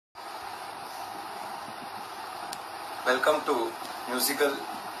Welcome to Musical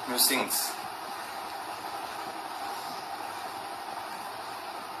Musings.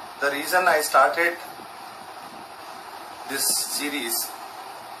 The reason I started this series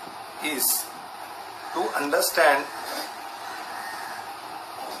is to understand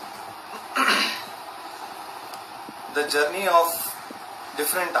the journey of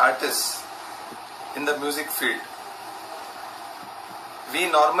different artists in the music field.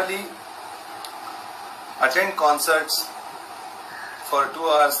 We normally attend concerts for 2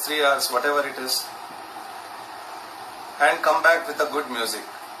 hours, 3 hours, whatever it is, and come back with a good music.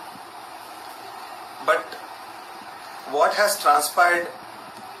 But what has transpired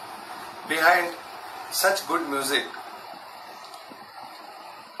behind such good music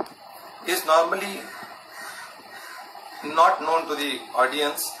is normally not known to the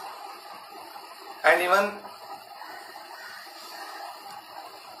audience, and even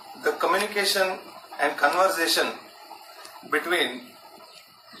the communication and conversation between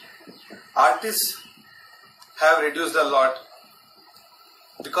artists have reduced a lot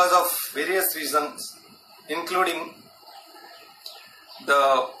because of various reasons, including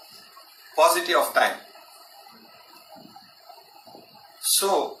the paucity of time.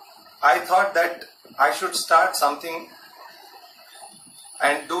 So I thought that I should start something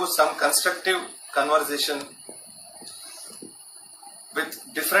and do some constructive conversation with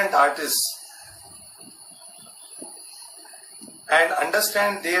different artists and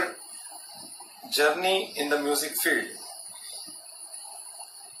understand their journey in the music field.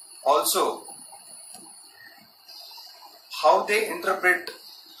 Also, how they interpret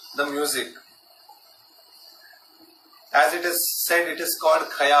the music. As it is said, it is called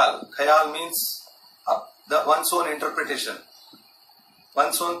khayal. Khayal means one's own interpretation,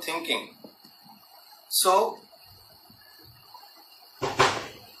 one's own thinking. So,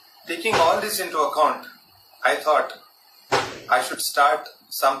 taking all this into account, I thought I should start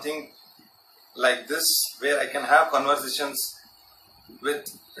something like this where I can have conversations with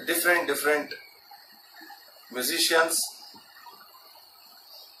different musicians.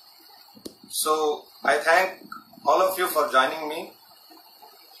 So I thank all of you for joining me,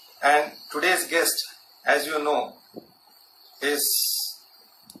 and today's guest, as you know, is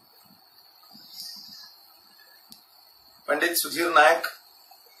Pt.Sudhir Nayak,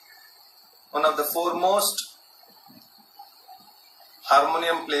 one of the foremost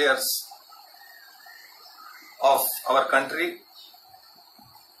harmonium players of our country,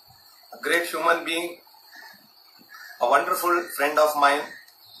 a great human being, a wonderful friend of mine,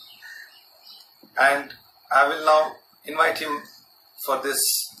 and I will now invite him for this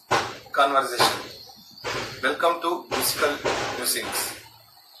conversation. Welcome to Musical Musings.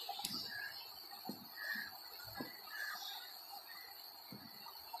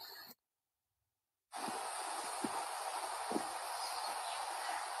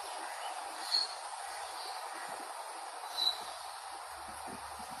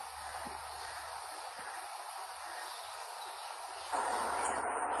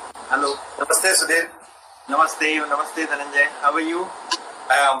 Hello. Namaste, Sudhir. Namaste Dhananjay. How are you?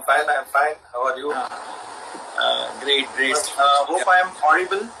 I am fine. How are you? Great. Hope I am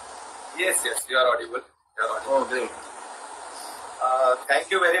audible. Yes, you are audible. Oh, great.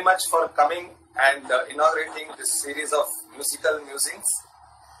 Thank you very much for coming and inaugurating this series of Musical Musings.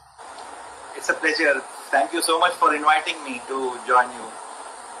 It's a pleasure. Thank you so much for inviting me to join you.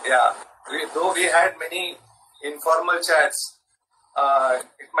 Yeah, though we had many informal chats,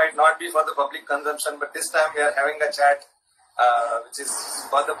 it might not be for the public consumption, but this time we are having a chat which is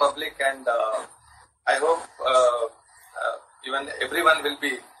for the public, and I hope even everyone will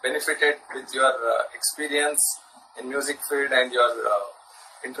be benefited with your experience in music field and your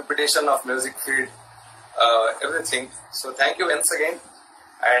interpretation of music field, everything. So thank you once again,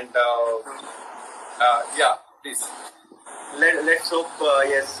 and yeah, please. Let's hope,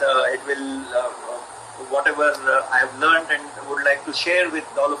 yes, it will, whatever I have learned and would like to share with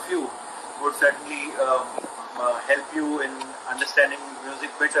all of you would certainly help you in understanding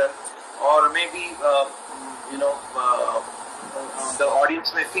music better, or maybe, the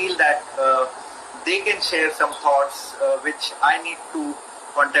audience may feel that they can share some thoughts which I need to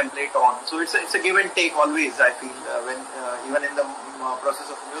contemplate on. So it's a give and take always, I feel, when even in the process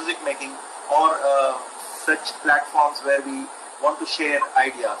of music making or such platforms where we want to share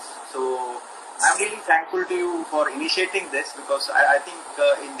ideas. So I'm really thankful to you for initiating this, because I think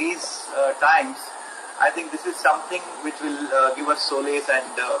in these times, I think this is something which will give us solace and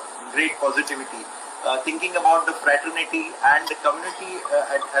great positivity. Thinking about the fraternity and the community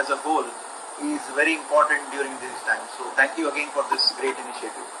as a whole is very important during these times. So thank you again for this great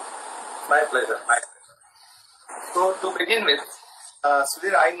initiative. My pleasure. So to begin with,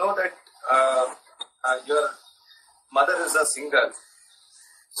 Sudhir, I know that your mother is a singer.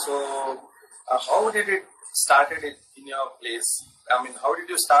 So how did it started it in your place? I mean, how did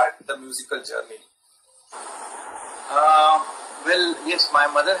you start the musical journey? Well, yes, my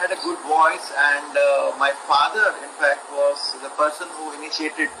mother had a good voice, and my father, in fact, was the person who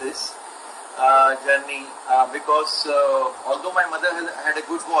initiated this journey because although my mother had a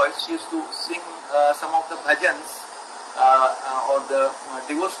good voice, she used to sing some of the bhajans or the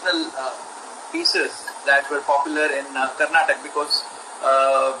devotional pieces that were popular in Karnataka, because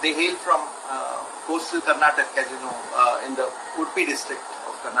they hail from coastal Karnataka, as you know, in the Udupi district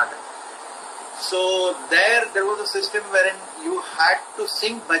of Karnataka. So there was a system wherein you had to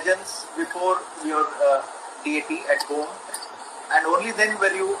sing bhajans before your deity at home, and only then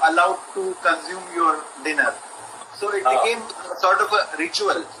were you allowed to consume your dinner. So it became sort of a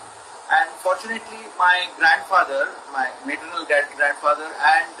ritual. And fortunately, my grandfather, my maternal grandfather,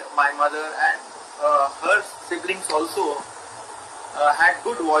 and my mother and her siblings also had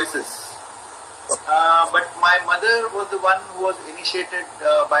good voices. But my mother was the one who was initiated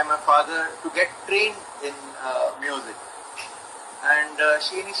by my father to get trained in music. And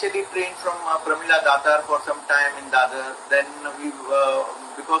she initially trained from Pramila Datar for some time in Dadar. Then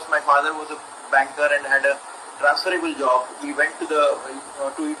because my father was a banker and had a transferable job, we went to the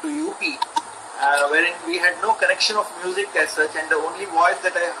to UP, wherein we had no connection of music as such, and the only voice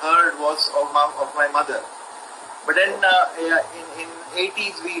that I heard was of my mother. But then in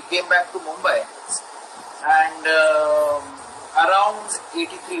 80s we came back to Mumbai, and around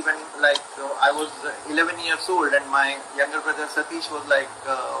 83, when I was 11 years old and my younger brother Satish was like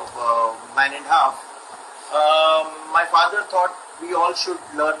 9.5, my father thought we all should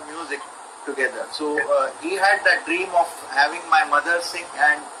learn music together. So he had that dream of having my mother sing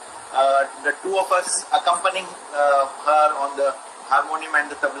and the two of us accompanying her on the harmonium and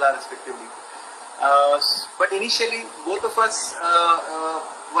the tabla respectively. But initially both of us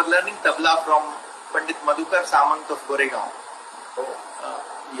were learning tabla from Pandit Madhukar Samant of Goregaon.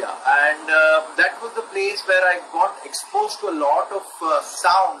 And that was the place where I got exposed to a lot of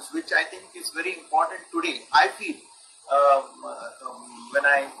sounds, which I think is very important today. I feel when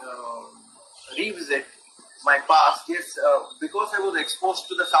I revisit my past, yes, because I was exposed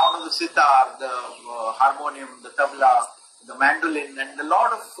to the sound of the sitar, the harmonium, the tabla, the mandolin, and a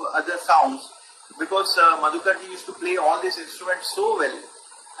lot of other sounds, because Madhukarji used to play all these instruments so well,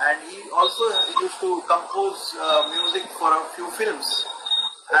 and he also used to compose music for a few films,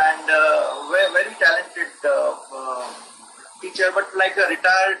 and very talented teacher, but like a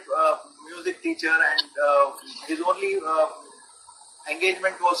retired music teacher, and his only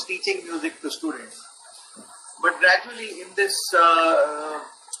engagement was teaching music to students. But gradually in this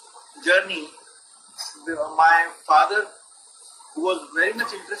journey, my father, who was very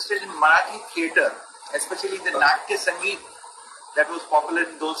much interested in Marathi theatre, especially the Natya Sangeet that was popular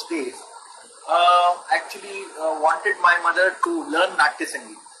in those days, actually wanted my mother to learn Natya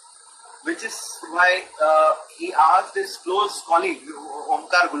Sangeet, which is why he asked his close colleague,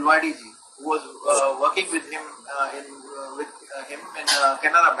 Omkar Gulwadi ji, who was working with him in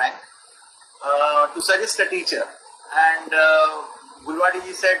Canara Bank, to suggest a teacher. And Gulwadi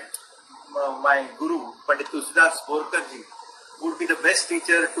ji said, my guru, Pt.Sudhir ji, would be the best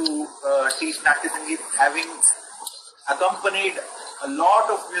teacher to teach Natya Sangeet, having accompanied a lot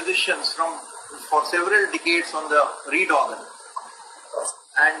of musicians for several decades on the reed organ.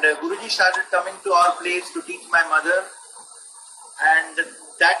 And Guruji started coming to our place to teach my mother, and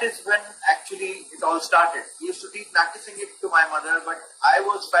that is when actually it all started. He used to teach Natya Sangeet to my mother, but I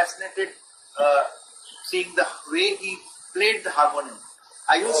was fascinated seeing the way he played the harmonium.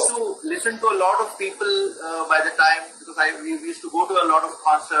 I used to listen to a lot of people by the time, because we used to go to a lot of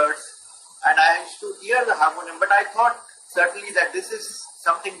concerts, and I used to hear the harmonium, but I thought certainly that this is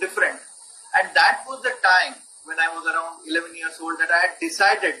something different. And that was the time when I was around 11 years old that I had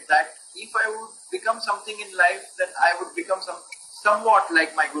decided that if I would become something in life, then I would become somewhat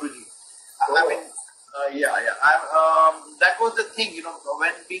like my Guruji. I mean, that was the thing,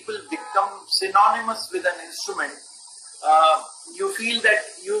 when people become synonymous with an instrument, you feel that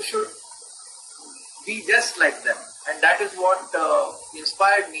you should be just like them. And that is what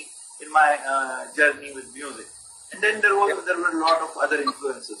inspired me in my journey with music. And then there were a lot of other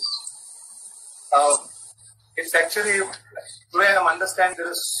influences. It's actually, today I understand there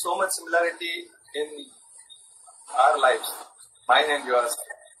is so much similarity in our lives, mine and yours.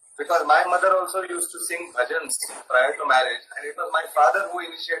 Because my mother also used to sing bhajans prior to marriage, and it was my father who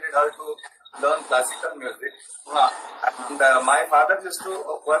initiated her to learn classical music. Wow. And my father used to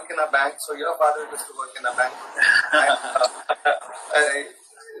work in a bank, so your father used to work in a bank. And, I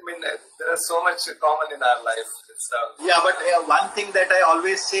mean, there is so much common in our life. Yeah, but one thing that I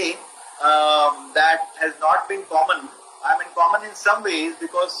always say that has not been common. I mean, common in some ways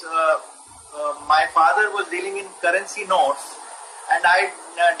because my father was dealing in currency notes, and I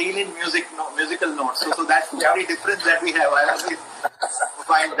deal in musical notes. So that's the only difference that we have. I always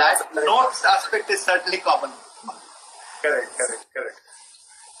find that notes aspect is certainly common. Correct.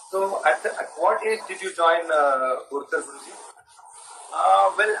 So, at what age did you join Urdu, Guruji?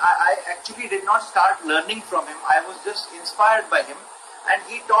 Well, I actually did not start learning from him. I was just inspired by him, and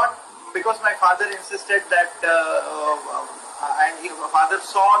he taught because my father insisted that, my father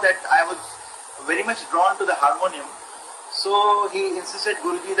saw that I was very much drawn to the harmonium. So he insisted,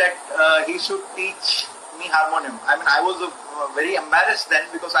 Guruji, that he should teach me harmonium. I mean, I was very embarrassed then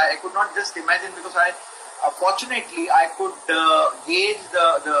because I could not just imagine, because fortunately I could gauge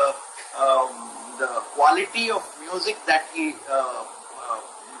the quality of music that he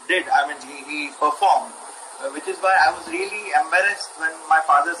did. I mean, he performed, which is why I was really embarrassed when my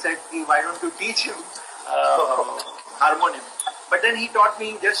father said, why don't you teach him harmonium? But then he taught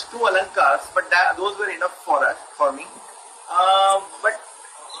me just 2 alankars, but those were enough for me. But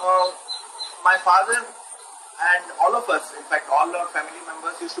my father and all of us, in fact all our family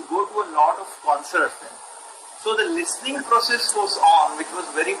members, used to go to a lot of concerts then. So the listening process goes on, which was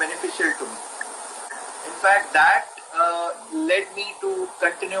very beneficial to me. In fact, that led me to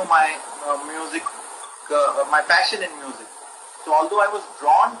continue my music, my passion in music. So although I was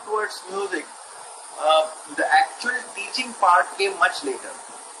drawn towards music, the actual teaching part came much later.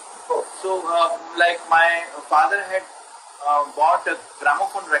 So like my father had bought a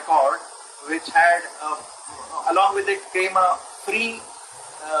gramophone record, which had, along with it came a free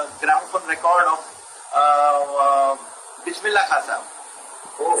gramophone record of Bismillah Khasa.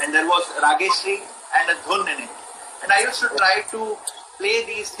 And there was Rageshri and a dhun in it. And I used to try to play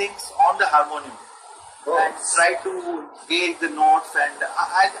these things on the harmonium and try to gauge the notes. And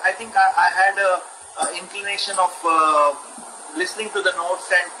I think I had a inclination of listening to the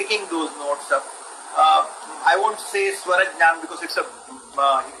notes and picking those notes up. I won't say Swarajnan because it's a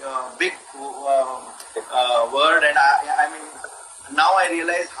big word, and I mean, now I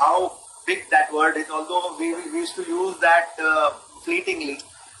realize how big that word is, although we used to use that fleetingly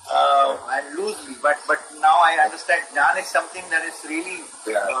and loosely, but now I understand Jnan is something that is really,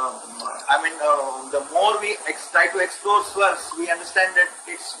 I mean, the more we try to explore swars, we understand that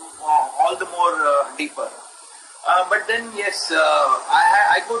it's all the more deeper. But then, yes,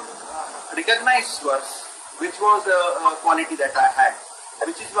 I could recognize swars, which was a quality that I had,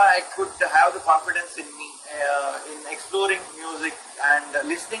 which is why I could have the confidence in me in exploring music and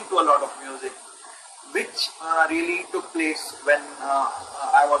listening to a lot of music, which really took place when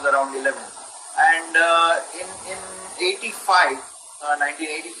I was around 11. And in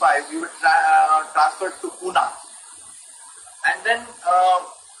 1985, we were transferred to Pune. And then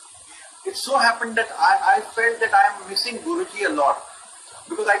it so happened that I felt that I am missing Guruji a lot,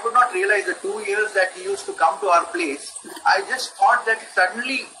 because I could not realize the 2 years that he used to come to our place. I just thought that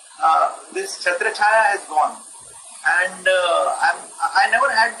suddenly this Chhatrachaya has gone. And I never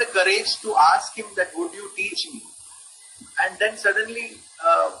had the courage to ask him that, would you teach me? And then suddenly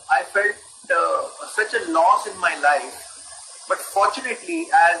I felt such a loss in my life. But fortunately,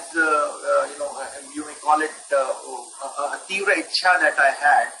 as you may call it a tivra ichha that I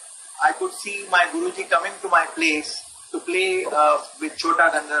had, I could see my Guruji coming to my place to play with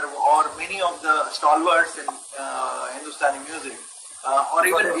Chota Gandharv or many of the stalwarts in Hindustani music, or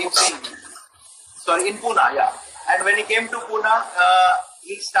even in Pune, yeah. And when he came to Pune,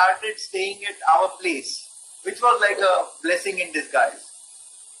 he started staying at our place, which was like a blessing in disguise.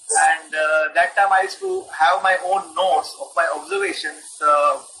 And that time I used to have my own notes of my observations,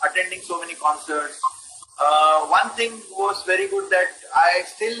 attending so many concerts. One thing was very good, that I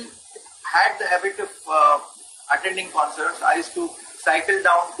still had the habit of attending concerts. I used to cycle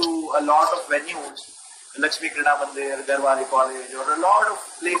down to a lot of venues, Lakshmi Krida Mandir, Garwali College, or a lot of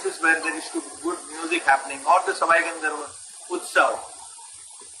places where there is good music happening, or the Savai Gandharva Utsav.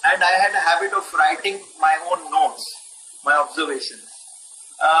 And I had a habit of writing my own notes, my observations,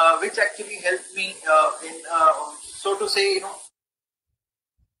 which actually helped me in, so to say,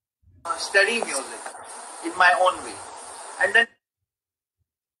 study music in my own way. And then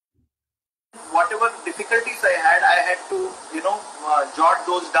whatever difficulties I had to, jot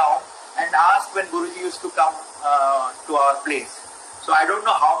those down and ask when Guruji used to come to our place. So I don't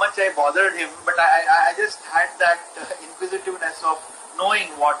know how much I bothered him, but I just had that inquisitiveness of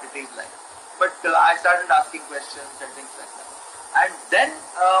knowing what it is like. but I started asking questions and things like that. And then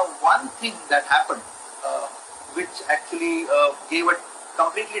one thing that happened, which actually gave a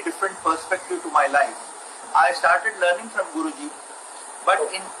completely different perspective to my life. I started learning from Guruji, but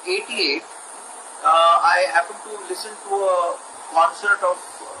in '88, I happened to listen to a concert of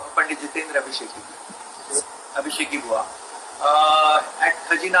Pandit Jitendra Abhisheki Bua, at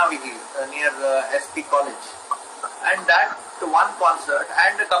Khajina Vihir near SP College. And that one concert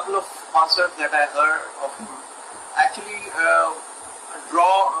and a couple of concerts that I heard of him actually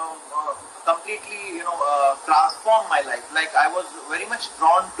completely, transformed my life. Like I was very much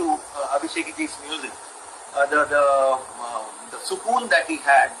drawn to Abhishek ji's music. The sukoon that he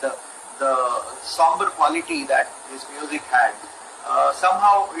had, the somber quality that his music had,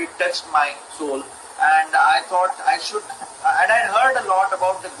 somehow it touched my soul. And I thought I should, and I heard a lot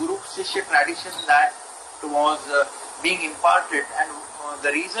about the Guru Shishya tradition that was being imparted, and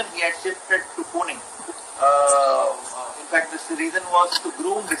the reason he had shifted to Pune, in fact, the reason was to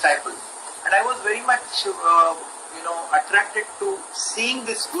groom disciples. And I was very much, attracted to seeing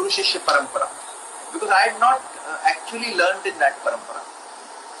this Guru Shishya parampara, because I had not actually learned in that parampara.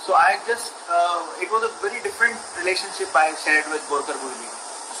 So I just, it was a very different relationship I shared with Borkar Guruji.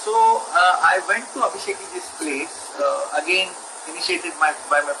 So I went to Abhishek ji's place, again initiated by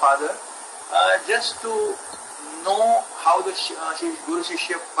my father, just to know how the Guru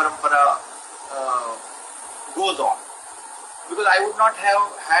Shishya parampara goes on. Because I would not have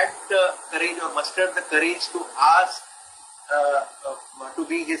had the courage or mustered the courage to ask to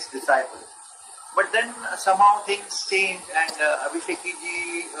be his disciple. But then somehow things changed, and Abhishek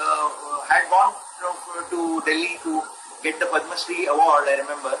ji had gone to Delhi to get the Padma Shri award, I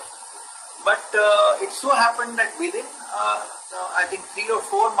remember. But it so happened that within, I think 3 or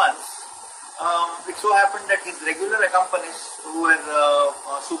 4 months, it so happened that his regular accompanists, who were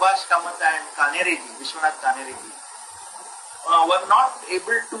Subhash Kamath and Vishwanath Kanereji, were not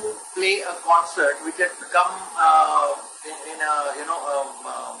able to play a concert which had come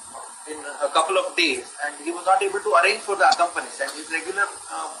in a couple of days, and he was not able to arrange for the accompanists, and his regular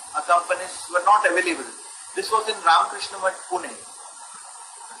accompanists were not available. This was in Ramakrishna Math, Pune.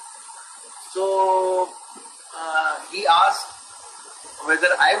 So he asked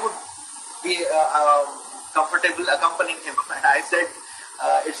whether I would be comfortable accompanying him, and I said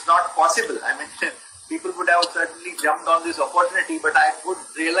it's not possible. I mean, people would have certainly jumped on this opportunity, but I would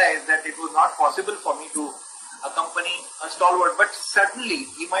realize that it was not possible for me to accompany a stalwart. But certainly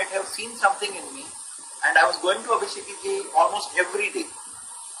he might have seen something in me, and I was going to Abhishek ji almost every day.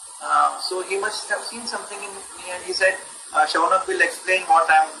 So he must have seen something in me, and he said, Shaunak will explain what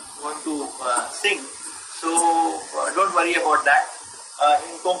I am going to sing, so don't worry about that.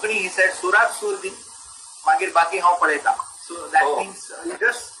 In Konkani he said, Surat Surdi, Magir Baki Hao Padeta. So that means you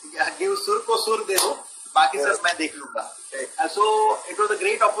just give Sur ko Sur de do, Baki sab main dekh lunga. So it was a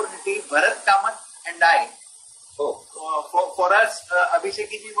great opportunity. Bharat Kamath and I, for us, Abhishek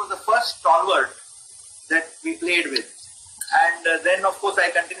ji was the first stalwart that we played with. And then of course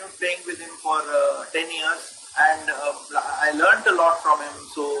I continued playing with him for 10 years. And I learned a lot from him.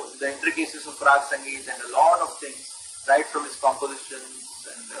 So the intricacies of Rag Sangeet and a lot of things, right from his compositions.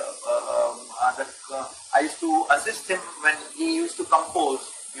 And I used to assist him when he used to compose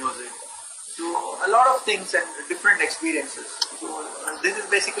music. So a lot of things and different experiences. So this is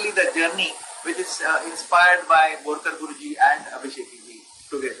basically the journey which is inspired by Borkar Guruji and Abhishek ji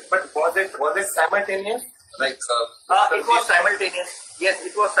together. But was it simultaneous? Like it was simultaneous. Yes,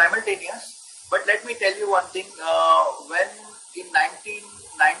 it was simultaneous. But let me tell you one thing. When in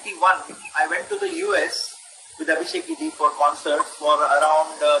 1991 I went to the US with Abhishek ji for concerts for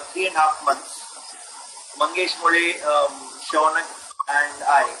around 3.5 months. Mangesh Mole, Shaunak and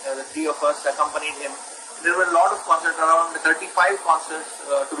I, the three of us accompanied him. There were a lot of concerts, around 35 concerts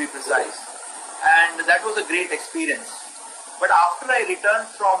to be precise. And that was a great experience. But after I returned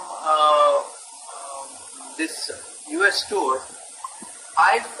from this US tour,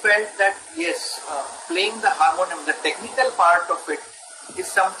 I felt that yes, playing the harmonium, the technical part of it is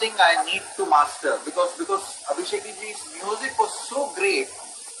something I need to master, because Abhishek ji's music was so great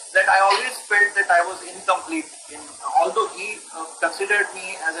that I always felt that I was incomplete. Although he considered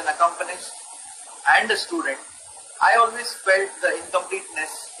me as an accompanist and a student, I always felt the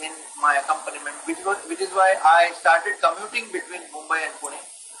incompleteness in my accompaniment, which is why I started commuting between Mumbai and Pune.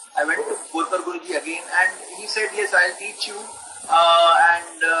 I went to Borkar Guruji again, and he said, yes, I'll teach you.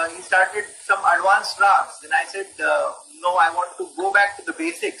 And he started some advanced rags. Then I said, no, I want to go back to the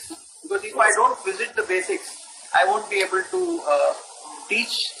basics, because if I don't visit the basics, I won't be able to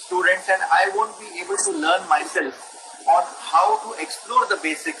teach students, and I won't be able to learn myself on how to explore the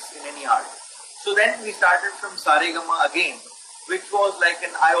basics in any art. So then we started from Saregama again, which was like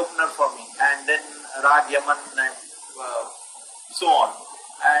an eye-opener for me, and then Rag Yaman and so on.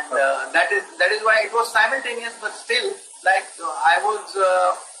 And that is why it was simultaneous, but still, like I was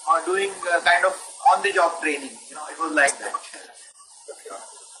doing kind of on-the-job training. You know, it was like that.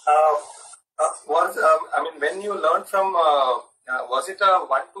 When you learned from, was it a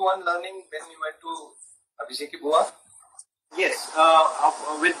one-to-one learning when you went to Abhisheki Bua? Yes,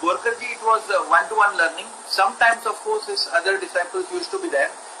 with Borkarji it was one-to-one learning. Sometimes, of course, his other disciples used to be there,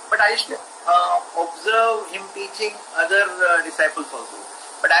 but I used to observe him teaching other disciples also.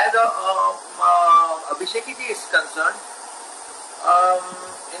 But as Abhisheki ji is concerned,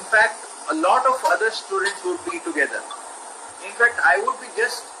 in fact, a lot of other students would be together. In fact, I would be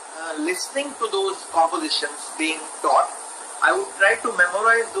just listening to those compositions being taught. I would try to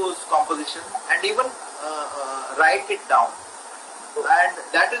memorize those compositions and even write it down. And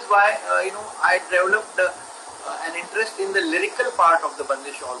that is why, I developed an interest in the lyrical part of the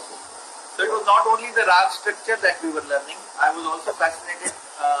Bandish also. So it was not only the rag structure that we were learning, I was also fascinated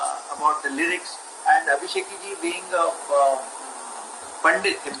about the lyrics, and Abhisheki ji being a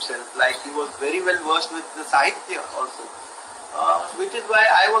Pandit himself, like he was very well versed with the Sahitya also. Which is why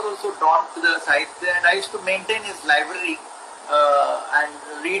I was also drawn to the Sahitya, and I used to maintain his library and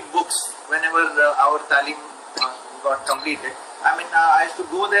read books whenever our talim got completed. I used to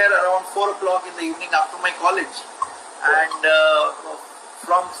go there around 4 o'clock in the evening after my college, and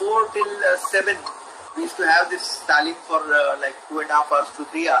from 4 till 7 we used to have this talim for like 2.5 hours to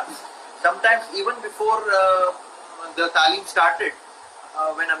 3 hours. Sometimes even before the talim started,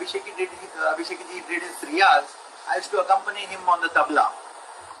 when Abhisheki ji did his riyaz, I used to accompany him on the tabla.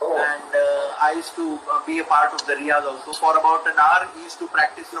 And I used to be a part of the riyaz also. For about an hour, he used to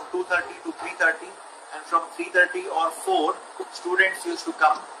practice from 2:30 to 3:30, and from 3:30 or 4, students used to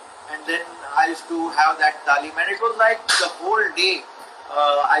come, and then I used to have that talim, and it was like the whole day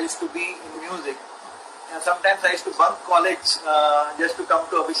I used to be in music. Sometimes I used to bunk college just to come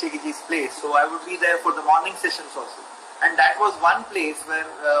to Abhisheki ji's place, so I would be there for the morning sessions also. And that was one place where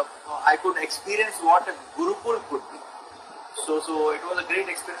I could experience what a Gurukul could be. So it was a great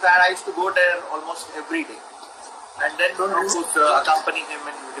experience, and I used to go there almost every day. And then, of course, accompany him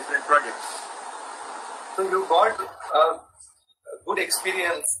in different projects. So you got a good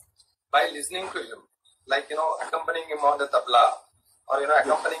experience by listening to him, like, accompanying him on the tabla, or,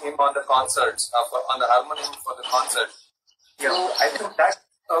 accompanying him on the concerts, on the harmonium for the concert. Yeah. So I think that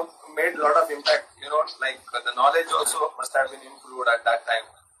made a lot of impact, like the knowledge also must have been improved at that time.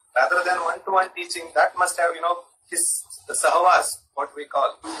 Rather than one-to-one teaching, that must have, the sahwas, what we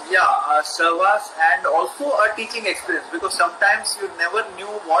call. Yeah, sahwas, and also a teaching experience, because sometimes you never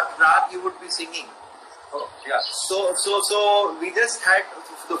knew what rag you would be singing. Oh, yeah. So we just had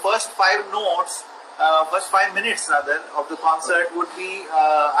the first 5 notes, first 5 minutes rather of the concert would be,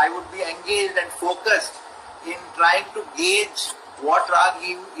 I would be engaged and focused in trying to gauge what rag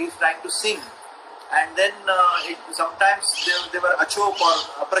he is trying to sing. And then sometimes there were achok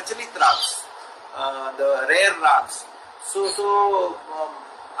or prachalit rags, the rare rags. So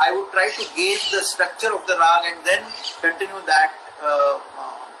I would try to gauge the structure of the rag and then continue that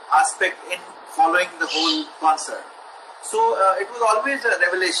aspect in following the whole concert. So it was always a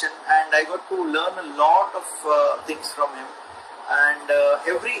revelation, and I got to learn a lot of things from him. And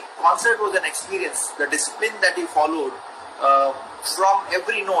every concert was an experience. The discipline that he followed, from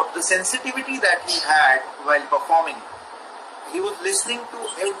every note, the sensitivity that he had while performing. He was listening to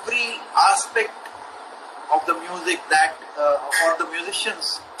every aspect of the music that, or the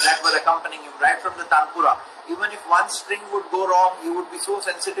musicians that were accompanying him, right from the tanpura. Even if one string would go wrong, he would be so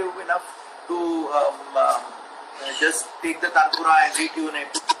sensitive enough to just take the tanpura and retune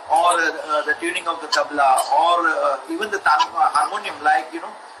it, or the tuning of the tabla, or even the harmonium, like,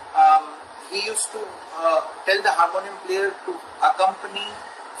 he used to tell the harmonium player to accompany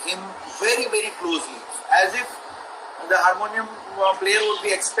him very, very closely, as if the harmonium player would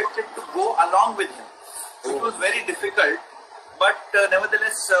be expected to go along with him. It was very difficult, but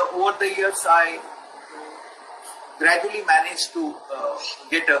nevertheless, over the years, I gradually managed to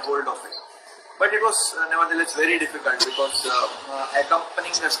get a hold of it. But it was nevertheless very difficult, because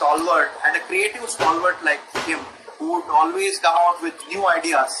accompanying a stalwart, and a creative stalwart like him, who would always come out with new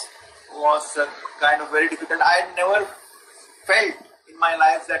ideas, was kind of very difficult. I never felt in my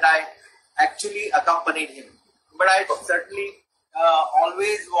life that I actually accompanied him, but I certainly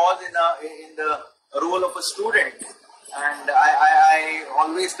always was in the role of a student, and I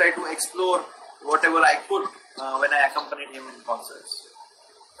always try to explore whatever I could when I accompanied him in concerts.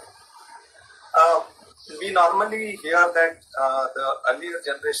 We normally hear that the earlier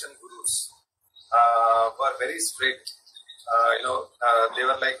generation gurus, were very strict. They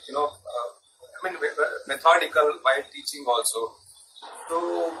were like, methodical while teaching also. So,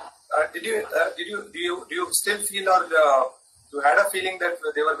 do you still feel, or you had a feeling that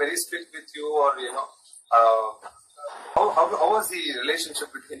they were very strict with you, or how was the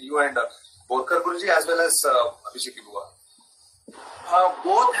relationship between you and Borkar Guruji as well as Abhishek Bua?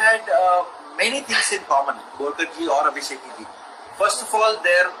 Both had many things in common, Borkarji or Abhishekji. First of all,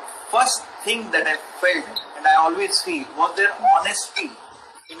 their first thing that I felt, and I always feel, was their honesty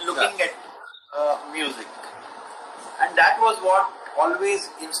in looking at music. And that was what always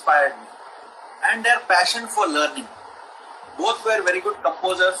inspired me. And their passion for learning. Both were very good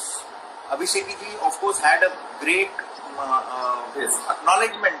composers. Abhishekji, of course, had a great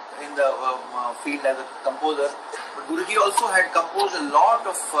acknowledgement in the field as a composer. But Guruji also had composed a lot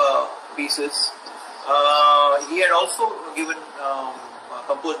of pieces. He had also given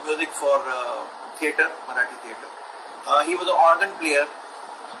composed music for theatre, Marathi theatre. He was an organ player.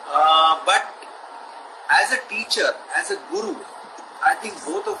 But as a teacher, as a guru, I think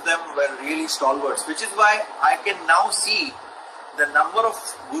both of them were really stalwarts, which is why I can now see the number of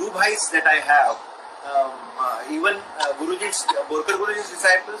Guru Bhais that I have, even Borkar Guruji's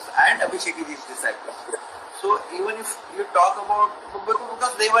disciples and Abhishekji's disciples. So even if you talk about,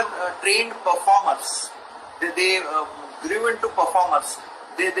 because they were trained performers, they grew into performers,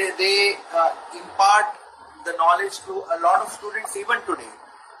 they impart the knowledge to a lot of students even today.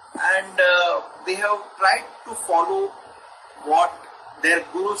 And they have tried to follow what their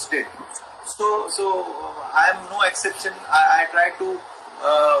gurus did. So I am no exception. I try to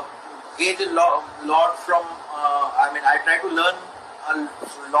gauge a lot from, I try to learn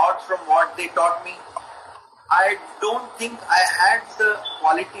a lot from what they taught me. I don't think I had the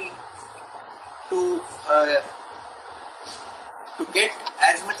quality to get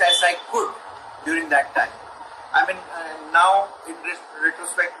as much as I could during that time. Now in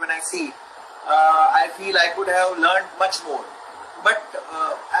retrospect, when I see, I feel I could have learned much more. But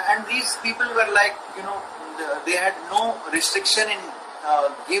and these people were like, they had no restriction in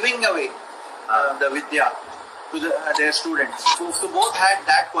giving away the vidya to their students. So both had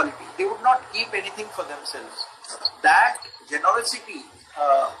that quality. They would not keep anything for themselves. That generosity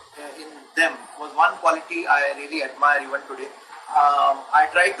in them was one quality I really admire even today. I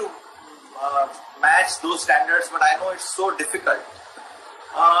try to match those standards, but I know it's so difficult.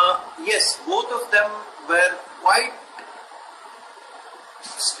 Yes, both of them were quite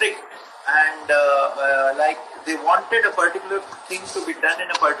strict, and like they wanted a particular thing to be done in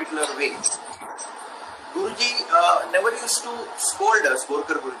a particular way. Guruji never used to scold us,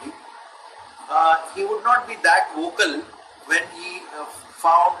 Borkar Guruji. He would not be that vocal when he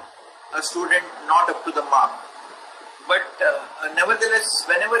found a student not up to the mark. But nevertheless,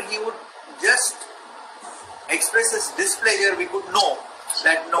 whenever he would just express his displeasure, we could know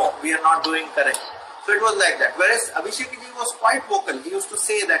that no, we are not doing correct. So it was like that. Whereas Abhishekji was quite vocal. He used to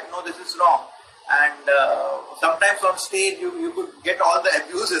say that no, this is wrong. And sometimes on stage you could get all the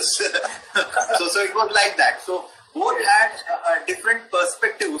abuses. so it was like that. So both had different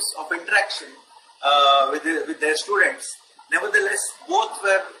perspectives of interaction with their students. Nevertheless, both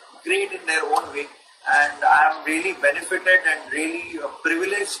were great in their own way. And I am really benefited and really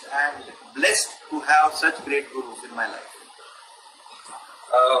privileged and blessed to have such great gurus in my life.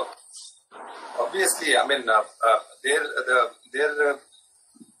 Obviously,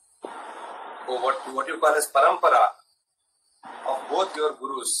 what you call as parampara of both your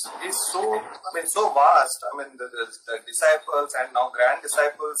gurus is so vast. The disciples and now grand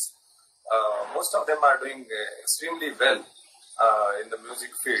disciples, most of them are doing extremely well in the music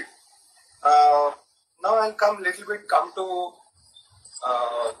field. Now I'll come to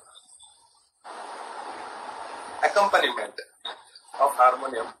accompaniment of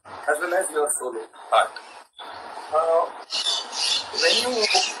harmonium as well as your solo part. When you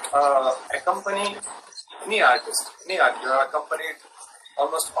accompany any artist, you have accompanied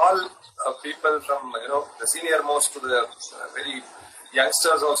almost all people from the senior most to the very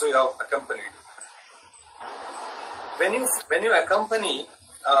youngsters also you have accompanied. When you accompany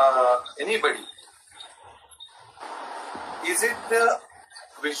anybody, is it the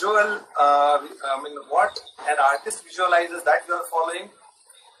visual, what an artist visualizes that you are following,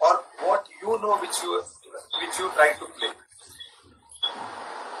 or what you know which you try to play?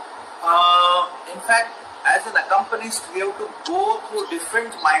 In fact, as an accompanist, we have to go through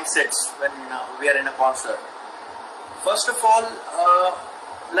different mindsets when we are in a concert. First of all,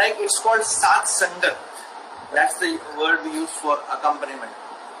 like it's called Sat Sangat. That's the word we use for accompaniment.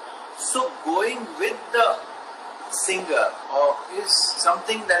 So going with the singer is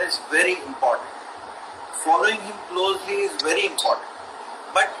something that is very important. following him closely is very important.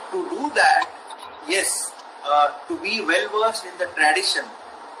 But to do that, yes, to be well versed in the tradition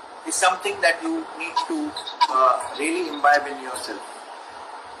is something that you need to really imbibe in yourself.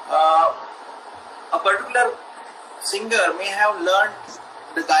 A particular singer may have learned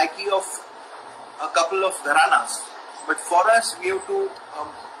the gaiki of a couple of gharanas, but for us we have to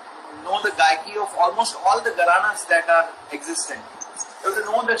know the gaiki of almost all the gharanas that are existent. You have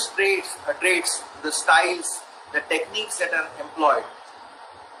to know the traits, the styles, the techniques that are employed.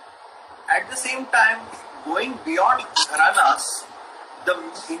 At the same time, going beyond gharanas, the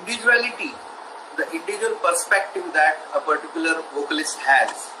individuality, the individual perspective that a particular vocalist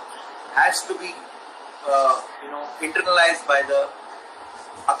has to be internalized by the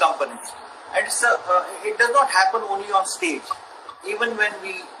accompanist. And it does not happen only on stage. Even when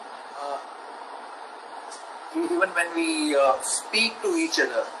we speak to each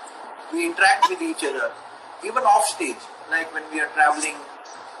other, we interact with each other, even off stage, like when we are traveling,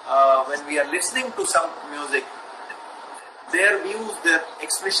 when we are listening to some music, their views, their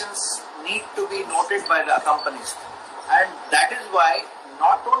expressions need to be noted by the accompanist. And that is why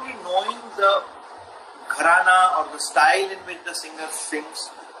not only knowing the gharana or the style in which the singer sings,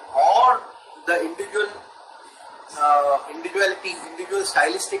 or the individual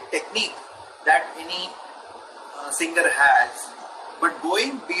stylistic technique that any singer has, but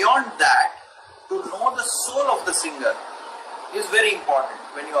going beyond that to know the soul of the singer is very important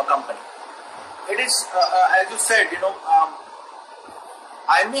when you accompany. It is, as you said,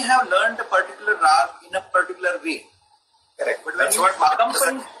 I may have learned a particular rag in a particular way. Correct. But when you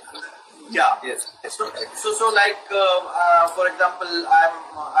accompany, yeah. Yes. So like, for example,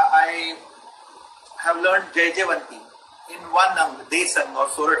 I have learned Jaijavanti in one ang, Desang or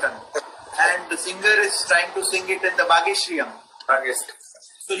Soratan, and the singer is trying to sing it in the Bhageshriyam.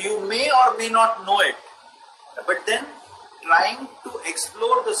 So you may or may not know it, but then trying to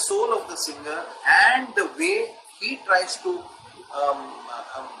explore the soul of the singer and the way he tries to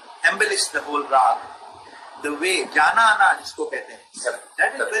embellish the whole rag, the way jana ana jisko kehte hain,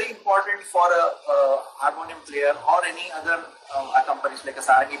 that is very important for a harmonium player or any other accompanist like a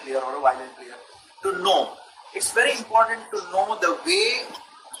sarangi player or a violin player to know. It's very important to know the way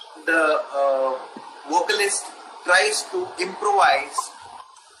the vocalist tries to improvise,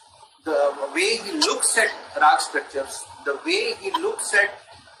 the way he looks at rag structures, the way he looks at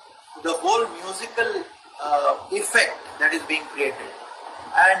the whole musical effect that is being created,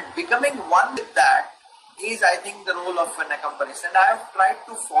 and becoming one with that is, I think, the role of an accompanist. And I have tried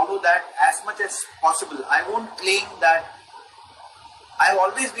to follow that as much as possible. I won't claim that I have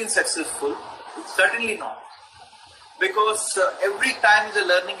always been successful, certainly not, because every time is a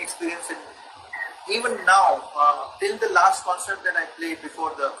learning experience. And even now, till the last concert that I played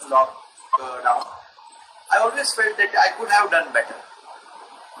before the lockdown, I always felt that I could have done better.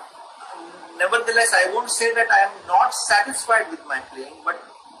 Nevertheless, I won't say that I am not satisfied with my playing, but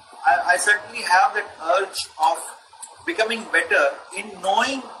I certainly have that urge of becoming better in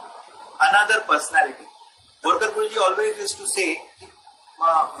knowing another personality. Borkar Guruji always used to say,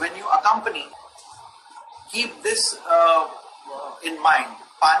 when you accompany, keep this in mind.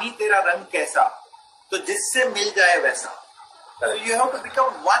 Pani tera rang kaisa, to jisse mil jaye waisa. So you have to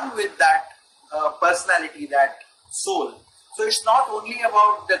become one with that personality, that soul. So it's not only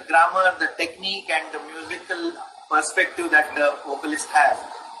about the grammar, the technique and the musical perspective that the vocalist has,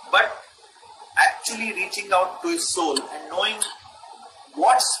 but actually reaching out to his soul and knowing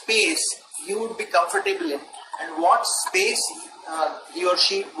what space he would be comfortable in and what space he or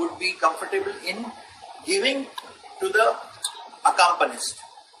she would be comfortable in giving to the accompanist.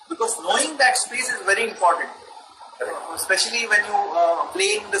 Because knowing that space is very important. Especially when you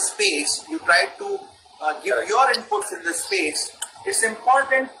play in the space, you try to give your inputs in the space. It's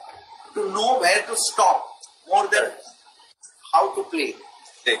important to know where to stop more than how to play.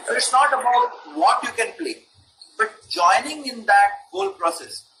 So it's not about what you can play, but joining in that whole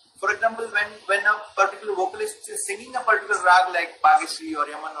process. For example, when a particular vocalist is singing a particular rag like Bhageshree or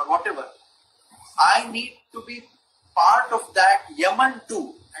Yaman or whatever, I need to be part of that Yaman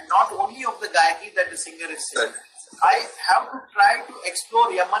too, and not only of the gaiki that the singer is singing. I have to try to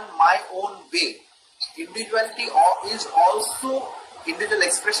explore Yaman my own way. Individuality is also, individual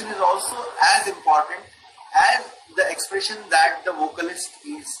expression is also as important as the expression that the vocalist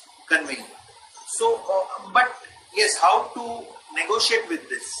is conveying. So, but yes, how to negotiate with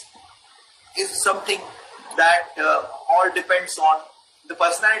this is something that all depends on the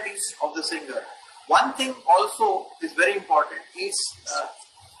personalities of the singer. One thing also is very important is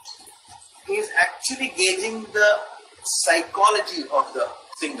actually gauging the psychology of the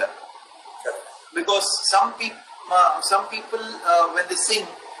singer. because some people when they sing,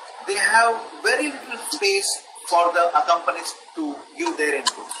 they have very little space for the accompanist to give their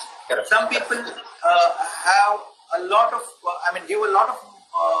input. Correct. Some people have a lot of, give a lot of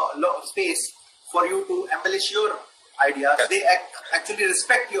space for you to embellish your ideas. Correct. They actually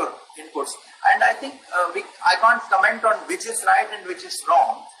respect your inputs. And I think I can't comment on which is right and which is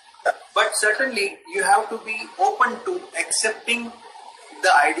wrong. But certainly you have to be open to accepting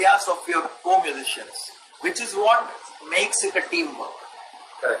the ideas of your co-musicians, which is what makes it a teamwork.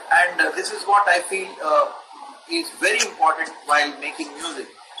 Correct. And this is what I feel is very important while making music.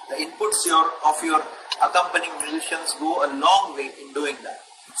 The inputs of your accompanying musicians go a long way in doing that.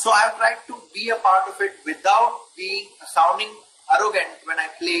 So I have tried to be a part of it without sounding arrogant when I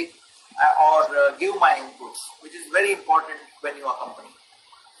play or give my inputs, which is very important when you accompany.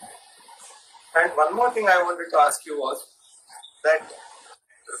 And one more thing I wanted to ask you was that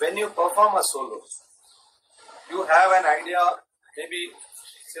when you perform a solo, you have an idea, maybe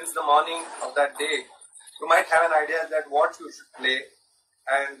since the morning of that day, you might have an idea that what you should play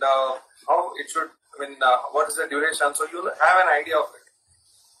and how it should, what is the duration, so you have an idea of it.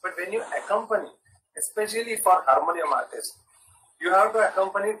 But when you accompany, especially for harmonium artists, you have to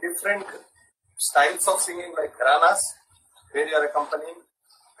accompany different styles of singing like gharanas, where you are accompanying,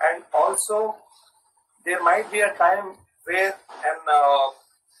 and also there might be a time where an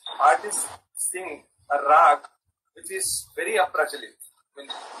artist sing a rag which is very aprachalit.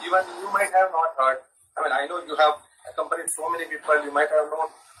 Even you might have not heard. I know you have accompanied so many people, you might have known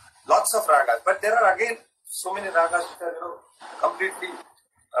lots of ragas, but there are again so many ragas which are completely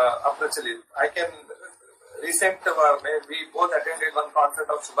aprachalit. I can we both attended one concert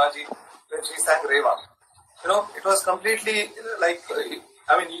of Shubhaji when she sang Reva. It was completely like,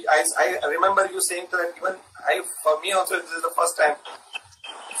 I remember you saying to that, even for me also this is the first time.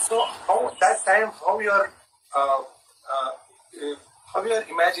 So how your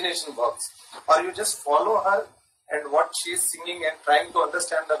imagination works? Or you just follow her and what she is singing and trying to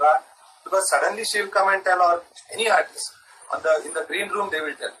understand the rag? Because suddenly she will come and tell, or any artist in the green room they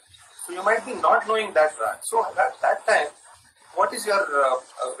will tell. So you might be not knowing that rag. So at that time, what is your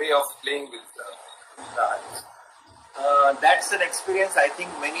way of playing with the artist? That's an experience I think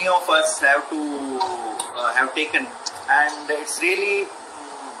many of us have taken, and it's really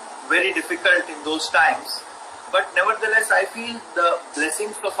very difficult in those times. But nevertheless, I feel the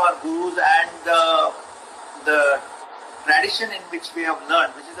blessings of our gurus and the tradition in which we have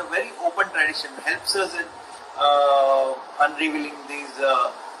learned, which is a very open tradition, helps us in unrevealing these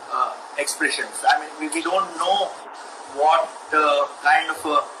expressions. We don't know what kind of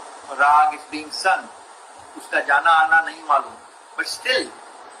a rag is being sung. Uska jana aana nahi malum. But still,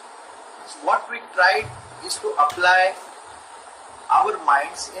 what we tried is to apply our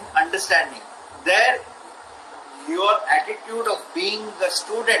minds in understanding. There, your attitude of being a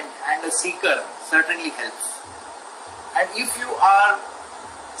student and a seeker certainly helps. And if you are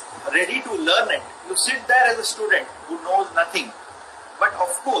ready to learn it, you sit there as a student who knows nothing. But of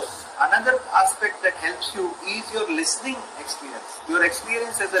course, another aspect that helps you is your listening experience, your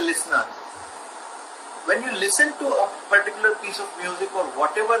experience as a listener. When you listen to a particular piece of music or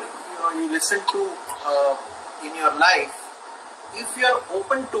whatever you listen to in your life, if you are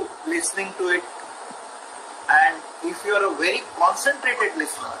open to listening to it, and if you are a very concentrated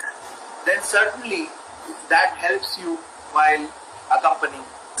listener, then certainly that helps you while accompanying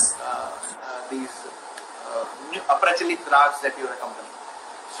these aprachalit rags that you are accompanying.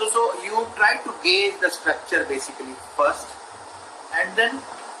 So you try to gauge the structure basically first, and then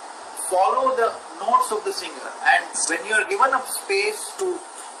follow the notes of the singer. And when you are given up space to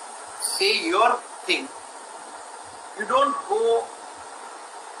say your thing, you don't go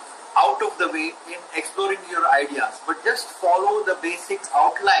out of the way in exploring your ideas, but just follow the basic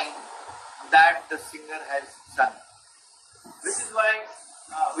outline that the singer has done.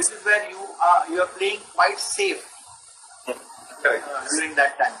 Which is where you are playing quite safe during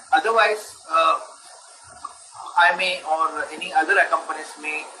that time. Otherwise, I may, or any other accompanist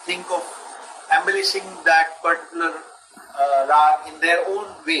may think of embellishing that particular rag in their own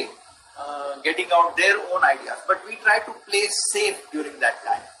way, getting out their own ideas. But we try to play safe during that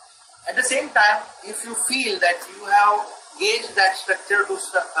time. At the same time, if you feel that you have gauged that structure to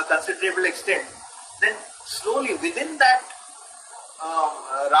a considerable extent, then slowly within that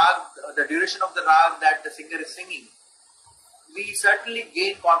rag, the duration of the rag that the singer is singing, we certainly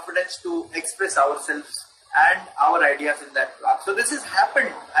gain confidence to express ourselves and our ideas in that rag. So this has happened,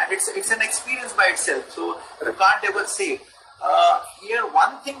 and it's an experience by itself. So you can't ever say. Here,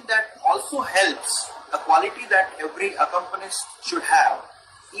 one thing that also helps, a quality that every accompanist should have,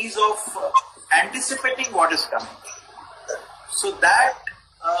 is of anticipating what is coming. So that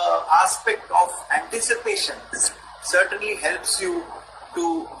aspect of anticipation certainly helps you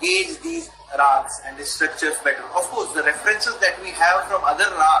to gauge these rags and the structures better. Of course, the references that we have from other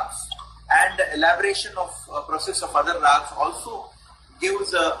rags and the elaboration of process of other rags also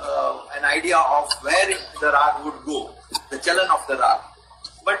gives an idea of where the rag would go, the chalan of the rag.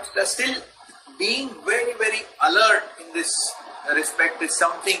 But still, being very, very alert in this respect is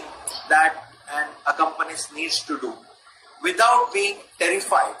something that an accompanist needs to do without being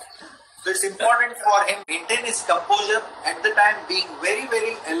terrified. So it's important for him to maintain his composure, at the time being very,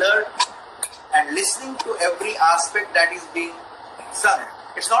 very alert and listening to every aspect that is being sung.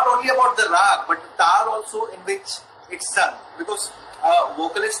 It's not only about the rag, but the tal also in which it's sung, because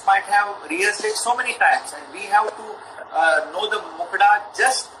vocalists might have rehearsed it so many times, and we have to know the mukda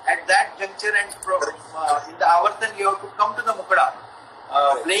just at that juncture, and in the avartan you have to come to the mukda,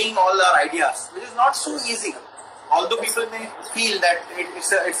 playing all our ideas, which is not so easy. Although people may feel that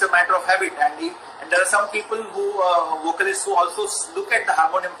it's a matter of habit, and there are some people who vocalists who also look at the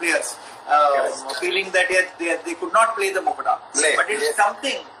harmonium players, feeling that they could not play the mukda. But it is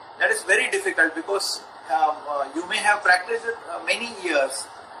something that is very difficult, because you may have practiced it many years,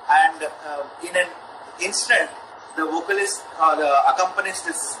 and in an instant the vocalist or the accompanist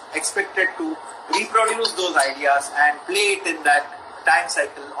is expected to reproduce those ideas and play it in that time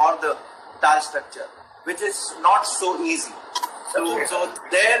cycle or the tal structure, which is not so easy. So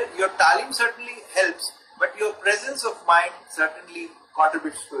there your talim certainly helps, but your presence of mind certainly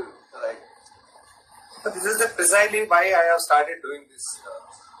contributes to it. Right? So this is precisely why I have started doing this.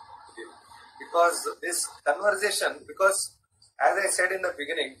 Because this conversation, because as I said in the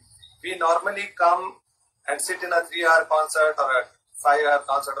beginning, we normally come and sit in a 3-hour concert or a 5-hour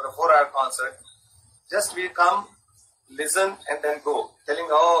concert or a 4-hour concert. Just we come, listen and then go, telling,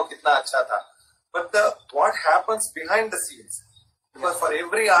 oh, kitna acha tha. But what happens behind the scenes? Because for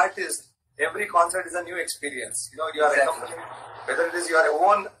every artist, every concert is a new experience. You know, you are accompanying, whether it is your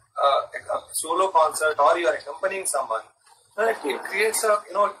own a solo concert or you are accompanying someone. It creates a,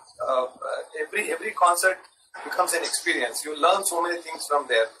 every concert becomes an experience. You learn so many things from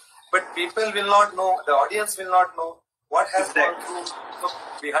there. But people will not know, the audience will not know what has gone through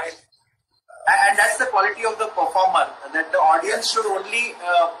behind. And that's the quality of the performer, that the audience should only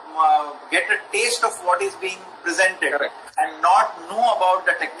get a taste of what is being presented. Correct. And not know about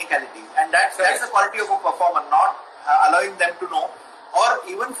the technicality. And that's the quality of a performer, not allowing them to know. Or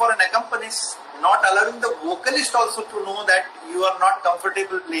even for an accompanist, not allowing the vocalist also to know that you are not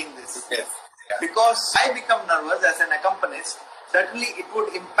comfortable playing this. Yes. Yeah. Because I become nervous as an accompanist, certainly it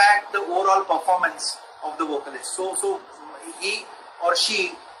would impact the overall performance of the vocalist. So he or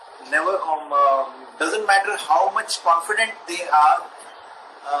she never doesn't matter how much confident they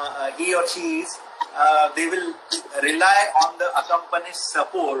are, he or she is, they will rely on the accompanist's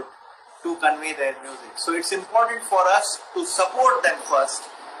support to convey their music. So it's important for us to support them first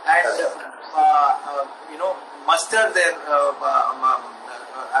and muster their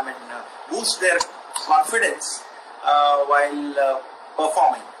boost their confidence while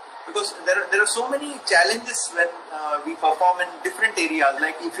performing. Because there are so many challenges when we perform in different areas.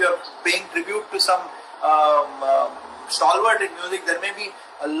 Like if you are paying tribute to some stalwart in music, there may be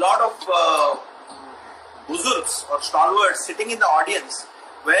a lot of buzurgs or stalwarts sitting in the audience,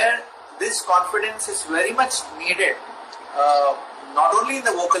 where this confidence is very much needed, not only in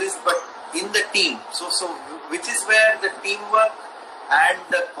the vocalist but in the team. So which is where the teamwork and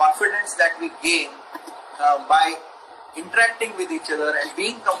the confidence that we gain by interacting with each other and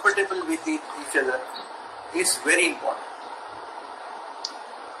being comfortable with each other is very important.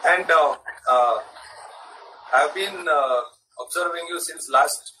 And I've been observing you since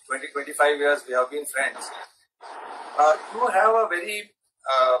last 20-25 years. We have been friends. You have a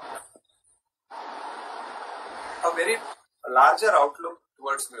very larger outlook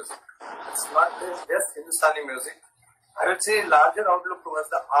towards music. It's not just Hindustani music. I would say larger outlook towards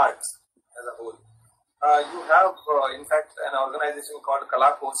the arts as a whole. You have, in fact, an organization called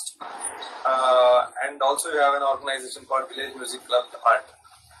Kala Coast, and also you have an organization called Village Music Club, the Art.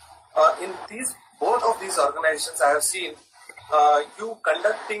 In both of these organizations, I have seen you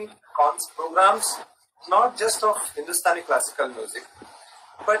conducting programs not just of Hindustani classical music,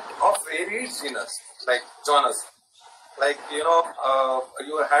 but of varied genres. Like,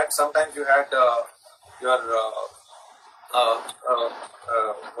 sometimes you had your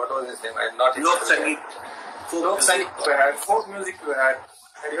what was his name? I'm not Lok Sangeet. Folk music you had, folk music you had,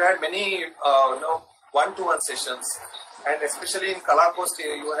 and you had many one-to-one sessions, and especially in Kala Coast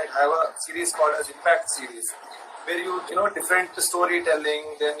you have a series called as Impact Series, where you know, different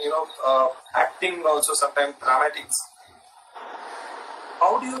storytelling, then, you know, acting also, sometimes dramatics.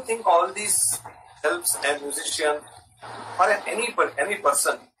 How do you think all these helps a musician or any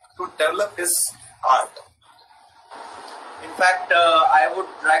person to develop his art? In fact, I would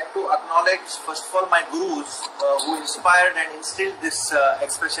like to acknowledge first of all my gurus who inspired and instilled this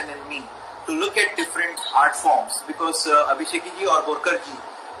expression in me to look at different art forms, because Abhishek ji or Borkar ji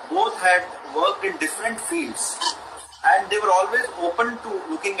both had worked in different fields and they were always open to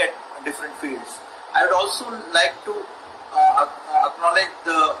looking at different fields. I would also like to acknowledge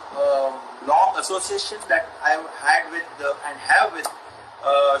the long association that I have had with and have with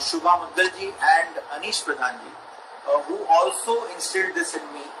Shubha Muddalji and Anish Pradhanji, who also instilled this in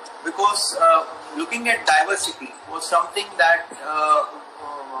me, because looking at diversity was something that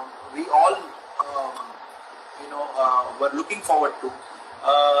we all were looking forward to,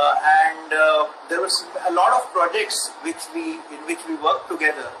 and there was a lot of projects in which we worked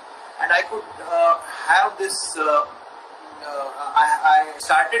together, and I could have this. I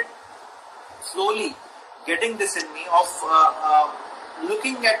started slowly getting this in me of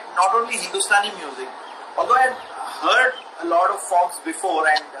looking at not only Hindustani music, although I had heard a lot of forms before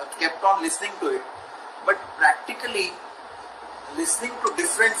and kept on listening to it, but practically listening to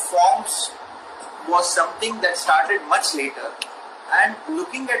different forms was something that started much later, and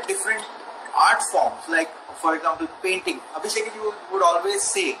looking at different art forms, like for example painting. Abhishek ji would always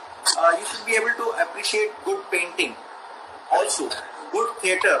say you should be able to appreciate good painting, also good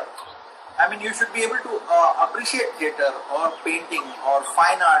theatre. I mean, you should be able to appreciate theatre or painting or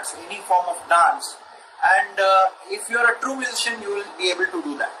fine arts, any form of dance, and if you are a true musician, you will be able to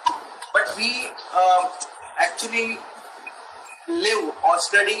do that. But we actually live or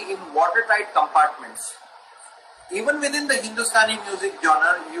study in watertight compartments. Even within the Hindustani music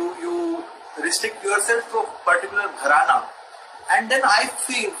genre, you restrict yourself to a particular gharana. And then I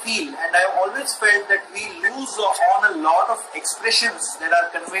feel, and I have always felt that we lose on a lot of expressions that are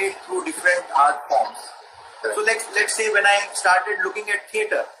conveyed through different art forms. Right. So let's say when I started looking at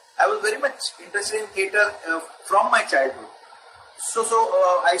theatre, I was very much interested in theatre from my childhood. So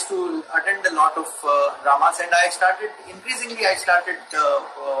I used to attend a lot of dramas, and I started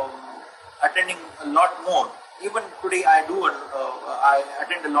attending a lot more. Even today I do, I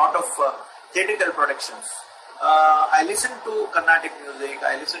attend a lot of theatrical productions. I listen to Carnatic music,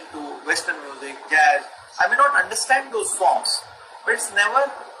 I listen to Western music, jazz. I may not understand those forms, but it's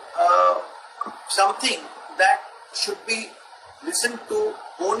never something that should be listened to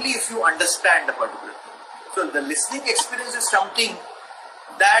only if you understand a particular thing. So the listening experience is something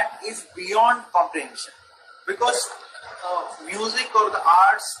that is beyond comprehension, because music or the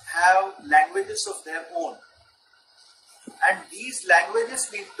arts have languages of their own, and these languages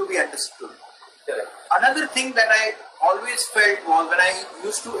need to be understood. Another thing that I always felt was when I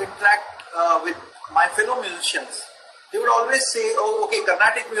used to interact with my fellow musicians, they would always say, "Oh, okay,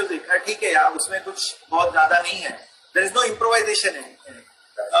 Carnatic music, ठीक है यार, उसमें कुछ बहुत ज़्यादा नहीं है. There is no improvisation in it."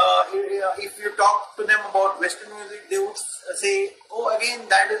 If you talk to them about Western music, they would say, "Oh, again,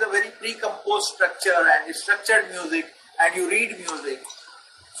 that is a very pre-composed structure and it's structured music, and you read music."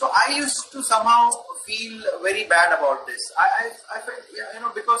 So I used to somehow feel very bad about this. I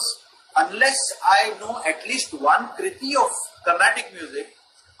felt, because unless I know at least one kriti of Carnatic music,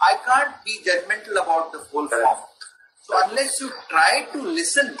 I can't be judgmental about the whole form. So unless you try to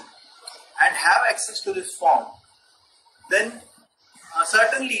listen and have access to this form, then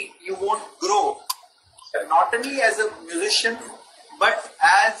certainly you won't grow, not only as a musician, but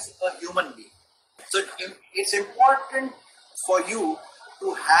as a human being. So it's important for you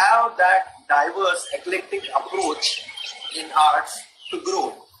to have that diverse, eclectic approach in arts to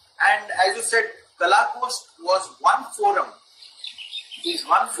grow. And as you said, Kalakost was one forum. Is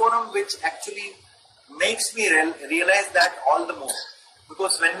one forum which actually makes me realize that all the more.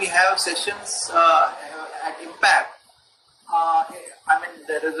 Because when we have sessions at Impact,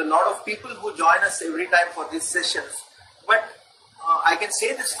 there is a lot of people who join us every time for these sessions. But I can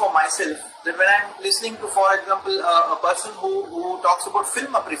say this for myself, that when I'm listening to, for example, a person who talks about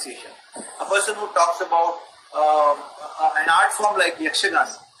film appreciation, a person who talks about an art form like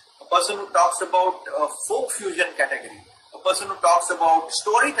Yakshagana, a person who talks about folk fusion category, a person who talks about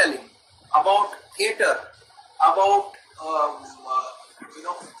storytelling, about theatre, about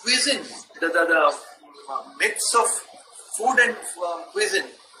cuisine, the myths of food and cuisine.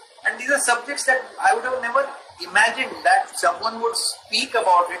 And these are subjects that I would have never imagined that someone would speak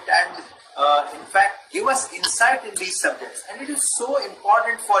about it and in fact give us insight in these subjects. And it is so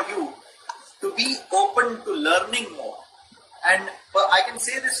important for you to be open to learning more. And I can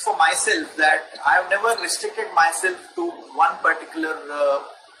say this for myself that I have never restricted myself to one particular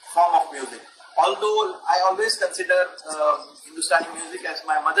form of music. Although I always consider Hindustani music as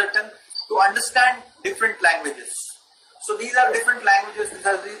my mother tongue, to understand different languages. So these are different languages, these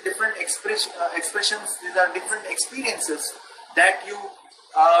are different expressions, these are different experiences that you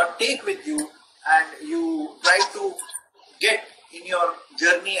take with you and you try to get in your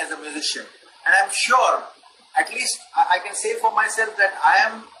journey as a musician. And I'm sure, at least I can say for myself, that I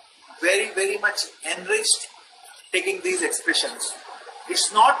am very, very much enriched taking these expressions.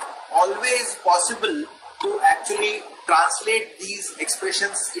 It's not always possible to actually translate these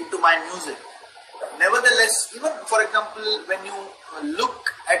expressions into my music. Nevertheless, even for example, when you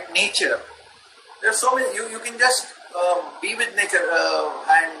look at nature, there's so many, you can just be with nature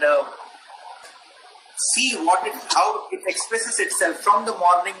and see how it expresses itself from the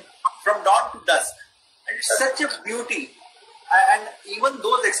morning, from dawn to dusk. And it's such a beauty. And even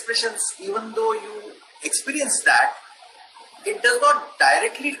those expressions, even though you experience that, it does not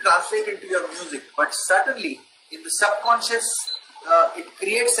directly translate into your music, but certainly in the subconscious, it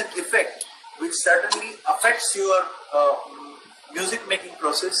creates an effect which certainly affects your music making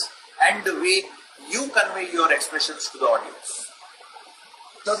process and the way you convey your expressions to the audience.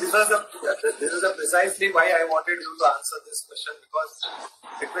 No, this is precisely why I wanted you to answer this question, because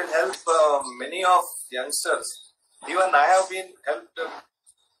it will help many of youngsters. Even I have been helped to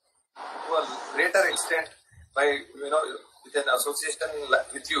a greater extent by, with an association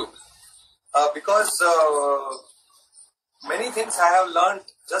with you, because many things I have learned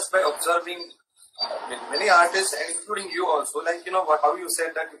just by observing many artists, including you also. Like how you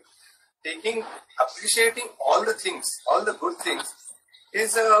said that appreciating all the things, all the good things,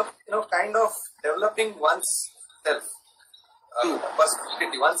 is kind of developing one's self,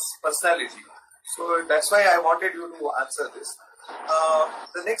 personality, one's personality. So that's why I wanted you to answer this.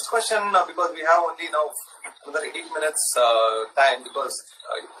 The next question, because we have only now another 8 minutes time, because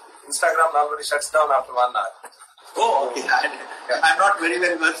Instagram normally shuts down after 1 hour. Oh, okay. I'm not very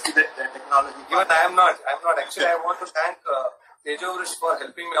well versed in that technology. Even I am not. Actually, I want to thank Tejovrish for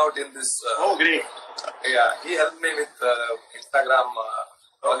helping me out in this. Oh, great. Yeah, he helped me with Instagram,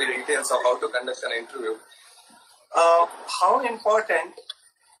 all the details of how to conduct an interview. How important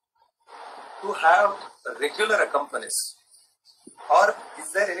to have regular accompanist, or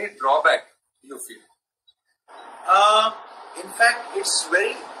is there any drawback you feel? In fact, it's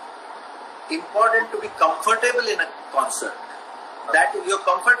very important to be comfortable in a concert. That your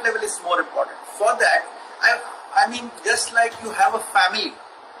comfort level is more important. For that, I mean, just like you have a family,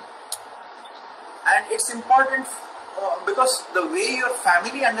 and it's important because the way your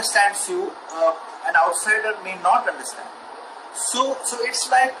family understands you, an outsider may not understand. So it's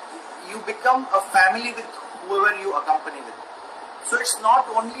like you become a family with whoever you accompany with. So it's not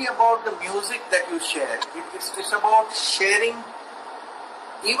only about the music that you share. It's about sharing.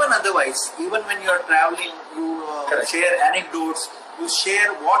 Even otherwise, even when you are traveling, you share anecdotes, you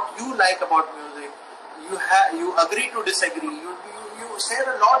share what you like about music, you agree to disagree, you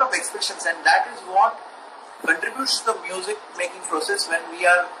share a lot of expressions, and that is what contributes to the music making process when we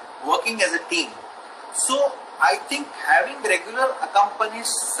are working as a team. So I think having regular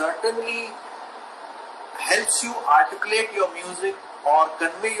accompanists certainly helps you articulate your music or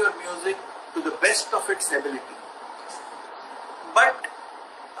convey your music to the best of its ability. But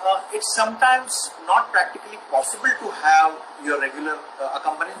it's sometimes not practically possible to have your regular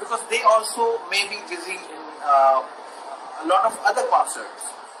accompanist, because they also may be busy in a lot of other concerts,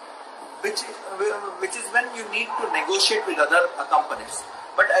 which is when you need to negotiate with other accompanists.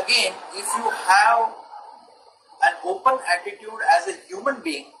 But again, if you have an open attitude as a human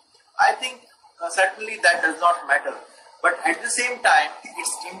being, I think certainly that does not matter. But at the same time,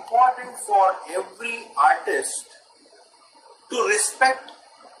 it's important for every artist to respect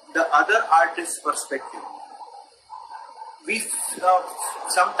the other artist's perspective. We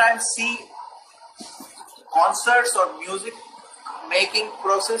sometimes see concerts or music making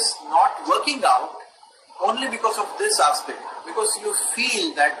process not working out only because of this aspect, because you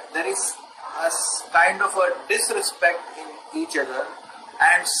feel that there is a kind of a disrespect in each other,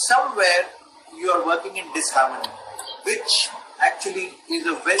 and somewhere you are working in disharmony, which actually is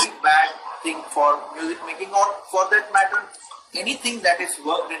a very bad thing for music making, or for that matter, anything that is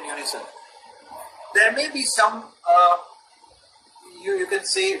worked in unison. There may be some, you can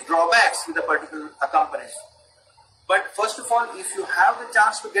say, drawbacks with a particular accompanist. But first of all, if you have the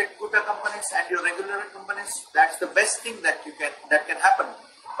chance to get good accompanist and your regular accompanist, that's the best thing that can happen.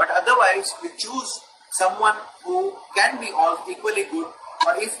 But otherwise, you choose someone who can be all equally good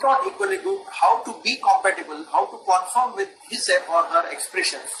or if not equally good, how to be compatible, how to conform with his or her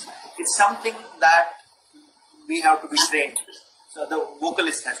expressions. It's something that we have to be trained. So the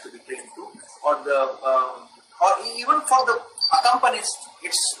vocalist has to be trained too, or even for the accompanist,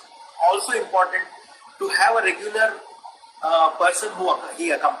 it's also important to have a regular person who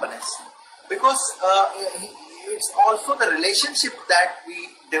he accompanies, because it's also the relationship that we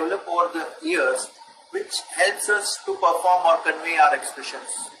develop over the years which helps us to perform or convey our expressions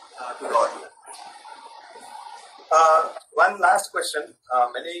to the audience. One last question.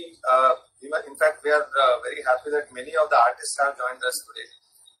 In fact, we are very happy that many of the artists have joined us today.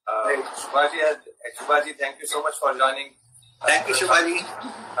 Shubhaji, thank you so much for joining. Thank you, Shubhaji.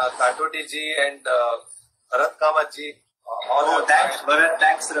 Katoti ji and Bharat Kamat ji. Thanks, Bharat.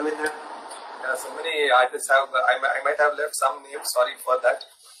 Thanks, Ravindra. So many artists have. I might have left some names. Sorry for that.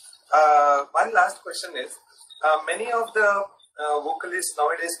 One last question is, many of the vocalists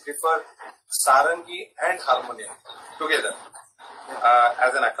nowadays prefer sarangi and harmonium together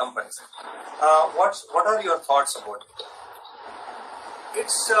as an accompaniment. What are your thoughts about it?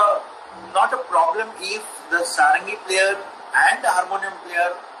 It's not a problem if the sarangi player and the harmonium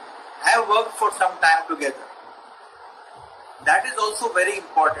player have worked for some time together. That is also very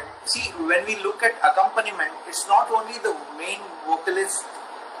important. See, when we look at accompaniment, it's not only the main vocalist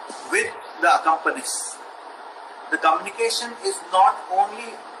with the accompanist. The communication is not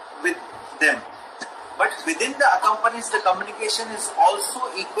only with them, but within the accompanist, the communication is also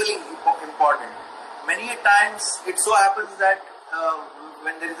equally important. Many a times, it so happens that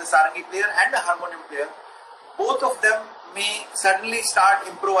when there is a sarangi player and a harmonium player, both of them may suddenly start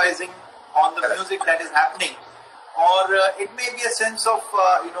improvising on the music that is happening, or it may be a sense of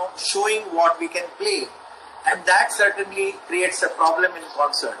showing what we can play, and that certainly creates a problem in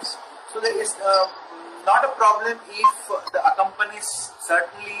concerts. So there is not a problem if the accompanists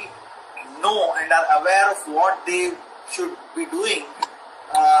certainly know and are aware of what they should be doing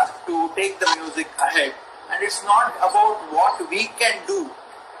to take the music ahead. And it's not about what we can do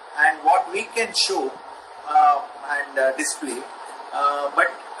and what we can show and display, but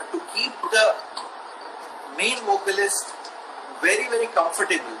to keep the main vocalist very, very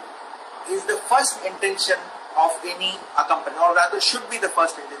comfortable is the first intention of any accompanist, or rather should be the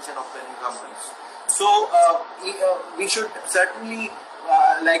first intention of any accompanist. So we should certainly,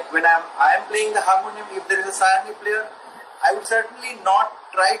 like when I am playing the harmonium, if there is a sarangi player, I would certainly not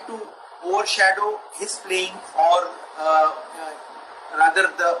try to overshadow his playing, or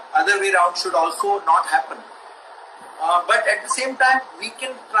rather the other way around should also not happen. But at the same time, we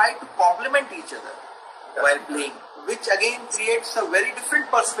can try to complement each other while playing, which again creates a very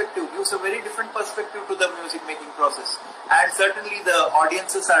different perspective, gives a very different perspective to the music making process. And certainly the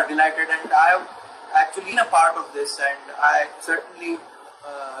audiences are delighted, and I have actually been a part of this, and I certainly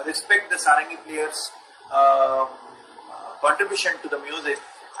respect the sarangi players' contribution to the music,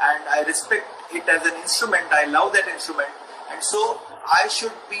 and I respect it as an instrument. I love that instrument, and so I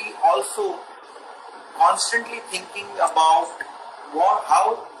should be also constantly thinking about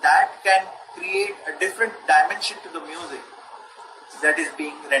how that can create a different dimension to the music that is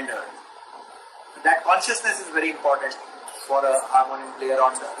being rendered. That consciousness is very important for a harmonium player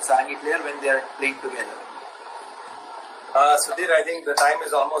or a sarangi player when they are playing together. Sudhir, I think the time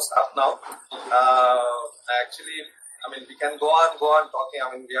is almost up now. Actually, I mean, we can go on talking.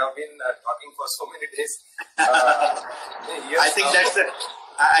 I mean, we have been talking for so many days.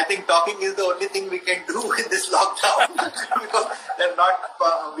 I think talking is the only thing we can do in this lockdown because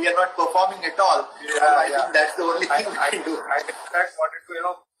we are not performing at all. I think that's the only thing we can do. I in fact wanted to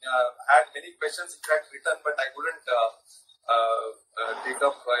had many questions in fact written, but I couldn't take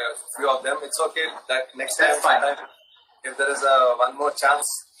up a few of them. It's okay. That next time, if there is one more chance.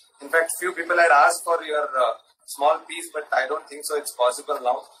 In fact, few people had asked for your small piece, but I don't think so. It's possible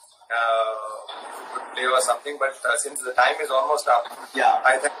now. If you could play or something, but since the time is almost up,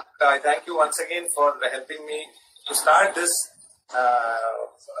 I thank you once again for helping me to start this.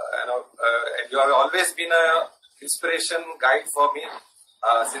 You have always been an inspiration guide for me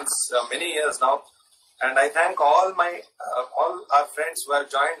since many years now, and I thank all our friends who have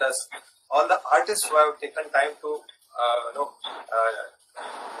joined us, all the artists who have taken time to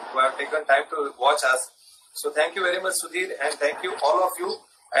watch us. So thank you very much, Sudhir, and thank you all of you.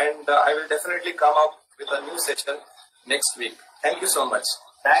 And I will definitely come up with a new session next week. Thank you so much.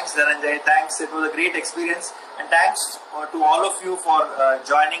 Thanks, Dhananjay. Thanks. It was a great experience. And thanks to all of you for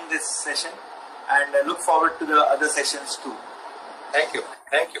joining this session. And I look forward to the other sessions too. Thank you.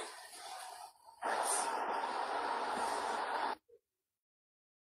 Thank you.